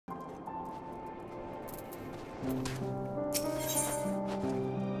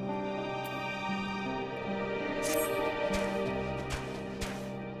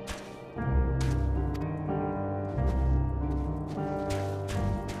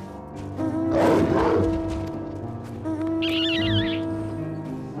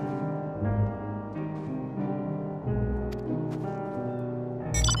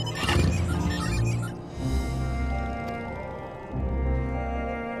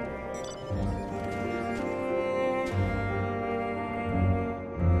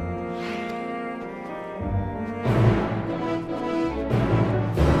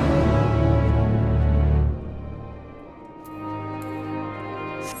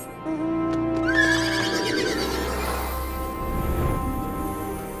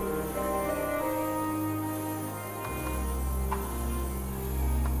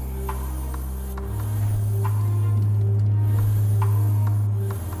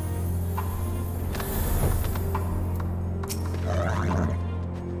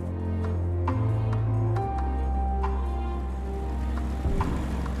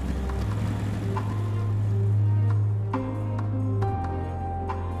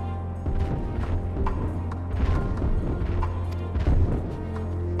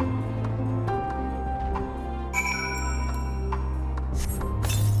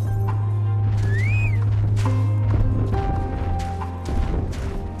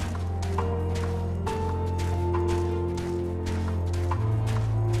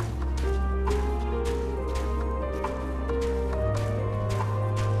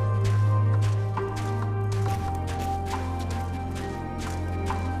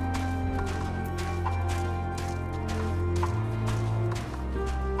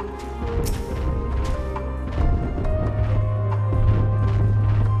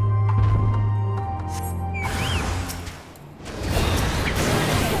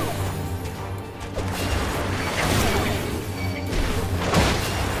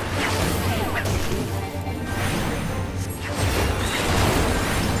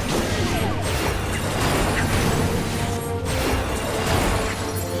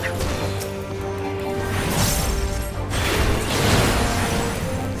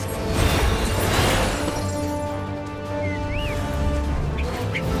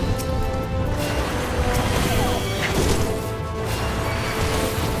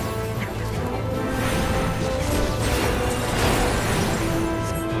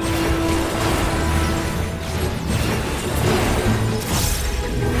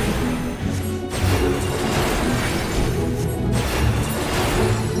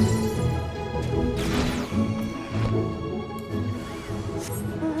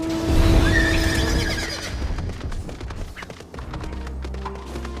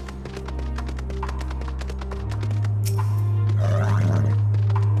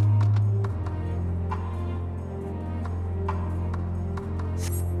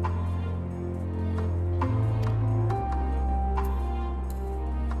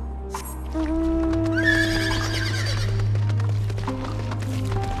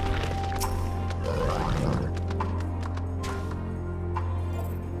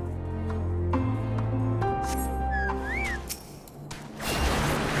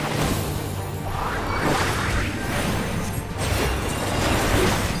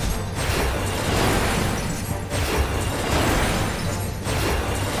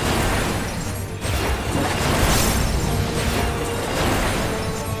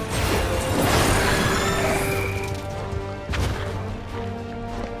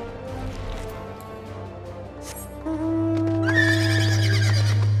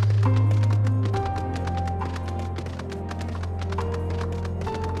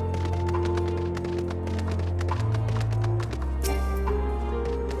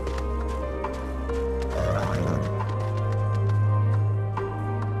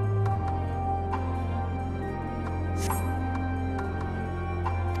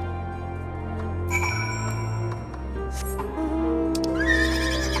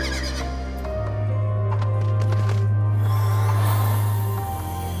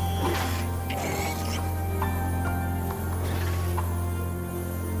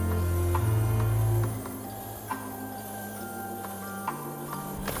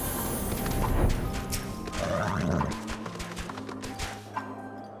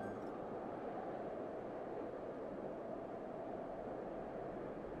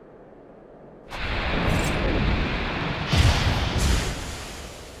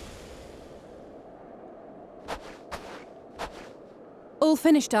All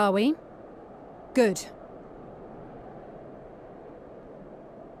finished, are we? Good.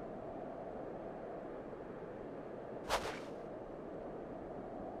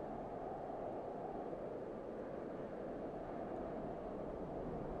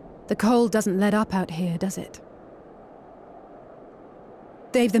 The cold doesn't let up out here, does it?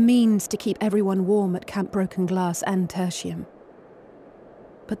 They've the means to keep everyone warm at Camp Broken Glass and Tertium.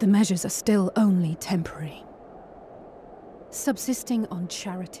 But the measures are still only temporary. Subsisting on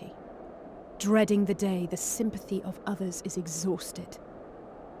charity. Dreading the day the sympathy of others is exhausted.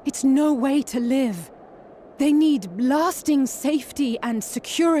 It's no way to live. They need lasting safety and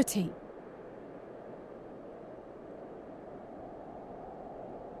security.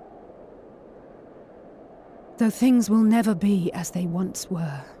 Though things will never be as they once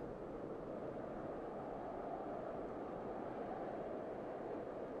were.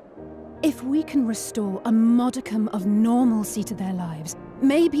 If we can restore a modicum of normalcy to their lives,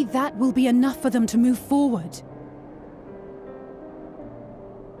 maybe that will be enough for them to move forward.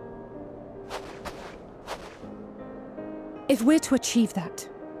 If we're to achieve that,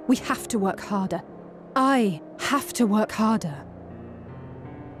 we have to work harder. I have to work harder.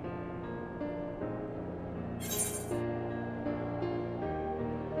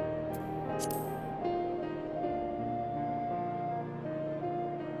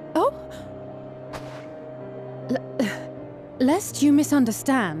 Lest you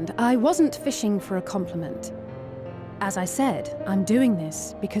misunderstand, I wasn't fishing for a compliment. As I said, I'm doing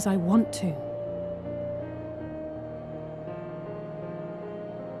this because I want to.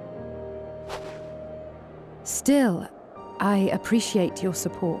 Still, I appreciate your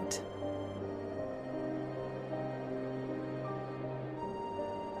support.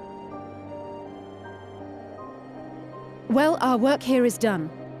 Well, our work here is done.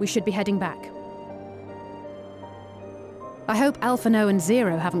 We should be heading back. I hope Alphino and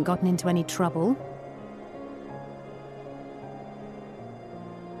Zero haven't gotten into any trouble.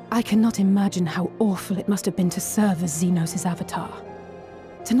 I cannot imagine how awful it must have been to serve as Xenos' avatar.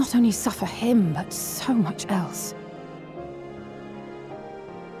 To not only suffer him, but so much else.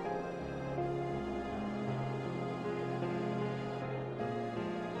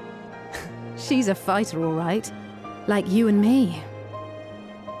 She's a fighter, all right. Like you and me.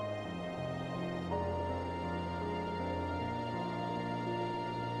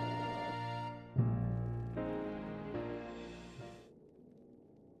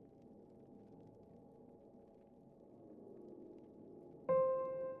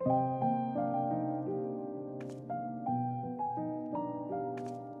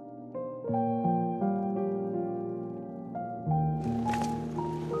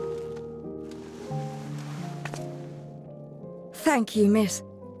 Thank you, miss.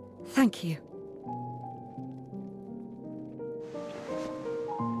 Thank you.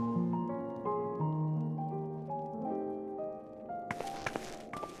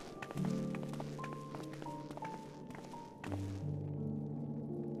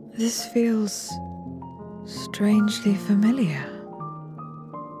 This feels strangely familiar.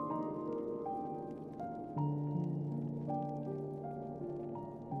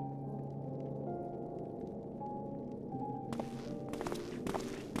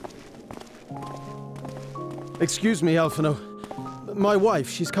 Excuse me, Alphino. My wife,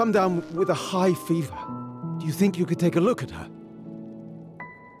 she's come down with a high fever. Do you think you could take a look at her?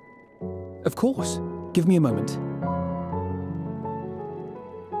 Of course. Give me a moment.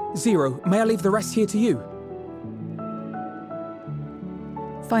 Zero, may I leave the rest here to you?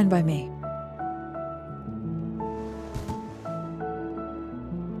 Fine by me.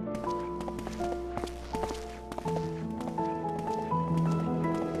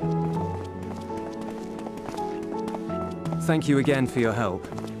 Thank you again for your help.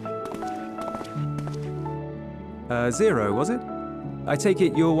 Zero, was it? I take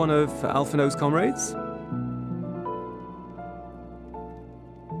it you're one of Alphino's comrades?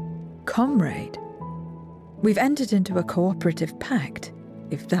 Comrade? We've entered into a cooperative pact,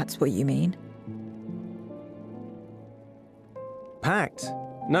 if that's what you mean. Pact?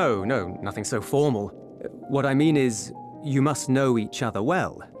 No, nothing so formal. What I mean is, you must know each other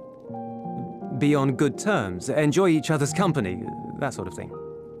well. Be on good terms, enjoy each other's company, that sort of thing.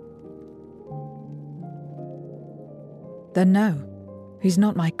 Then no, he's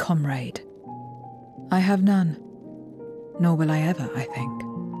not my comrade. I have none. Nor will I ever, I think.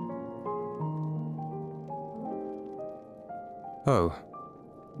 Oh.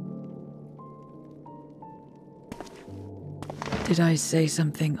 Did I say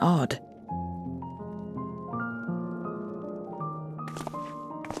something odd?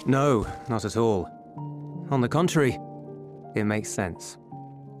 No, not at all. On the contrary, it makes sense.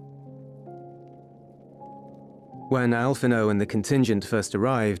 When Alphino and the contingent first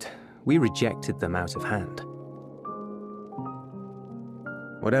arrived, we rejected them out of hand.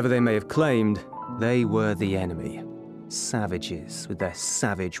 Whatever they may have claimed, they were the enemy. Savages with their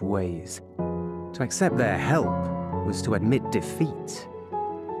savage ways. To accept their help was to admit defeat.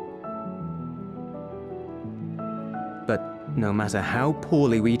 But no matter how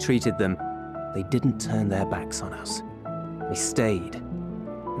poorly we treated them, they didn't turn their backs on us. They stayed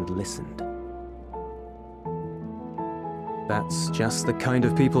and listened. That's just the kind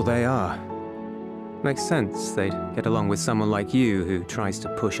of people they are. Makes sense they'd get along with someone like you who tries to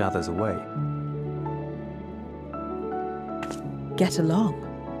push others away. Get along?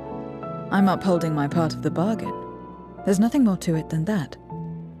 I'm upholding my part of the bargain. There's nothing more to it than that.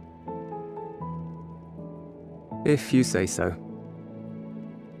 If you say so.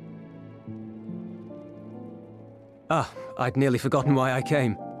 Ah, I'd nearly forgotten why I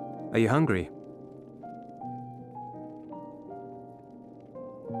came. Are you hungry?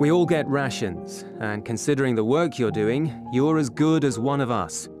 We all get rations, and considering the work you're doing, you're as good as one of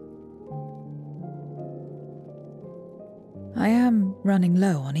us. I am running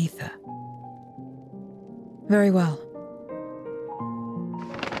low on ether. Very well.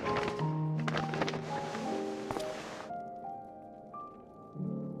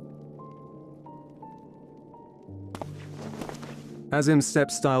 Azim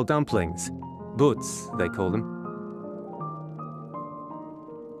step-style dumplings. Butz, they call them.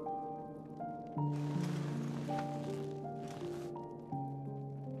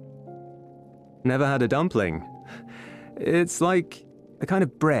 Never had a dumpling. It's like a kind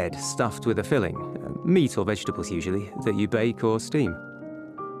of bread stuffed with a filling, meat or vegetables usually, that you bake or steam.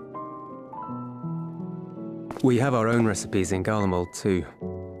 We have our own recipes in Garlemald too.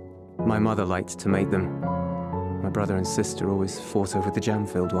 My mother liked to make them. My brother and sister always fought over the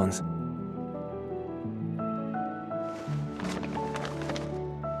jam-filled ones.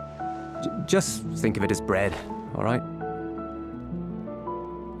 Just think of it as bread, all right?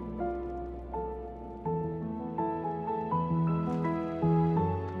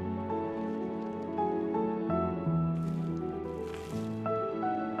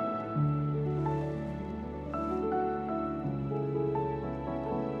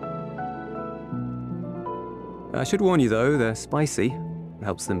 I should warn you though, they're spicy.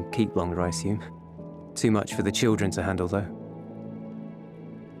 Helps them keep longer, I assume. Too much for the children to handle though.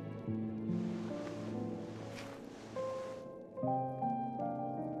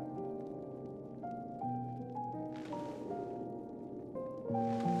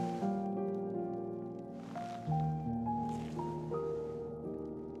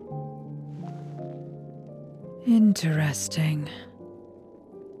 Interesting.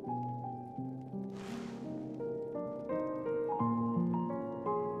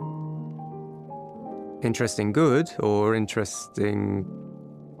 Interesting good, or interesting...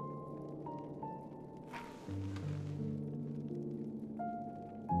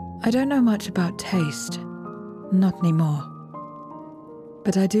 I don't know much about taste. Not anymore.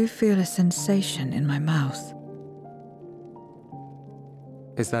 But I do feel a sensation in my mouth.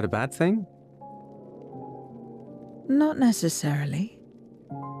 Is that a bad thing? Not necessarily.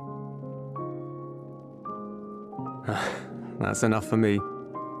 That's enough for me.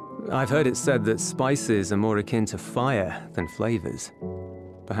 I've heard it said that spices are more akin to fire than flavors.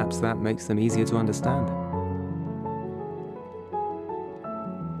 Perhaps that makes them easier to understand.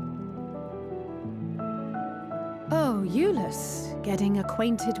 Oh, Euless, getting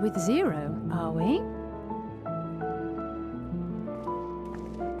acquainted with Zero, are we?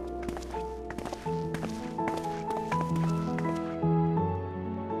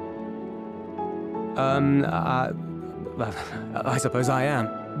 I suppose I am.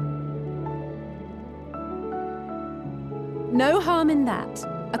 No harm in that.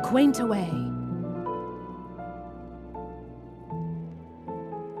 Acquaint away.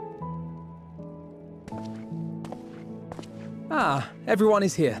 Ah, everyone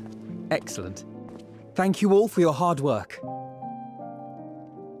is here. Excellent. Thank you all for your hard work.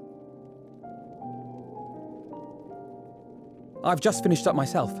 I've just finished up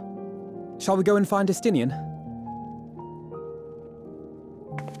myself. Shall we go and find Estinian?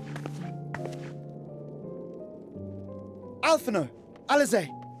 Alphino! Alizé!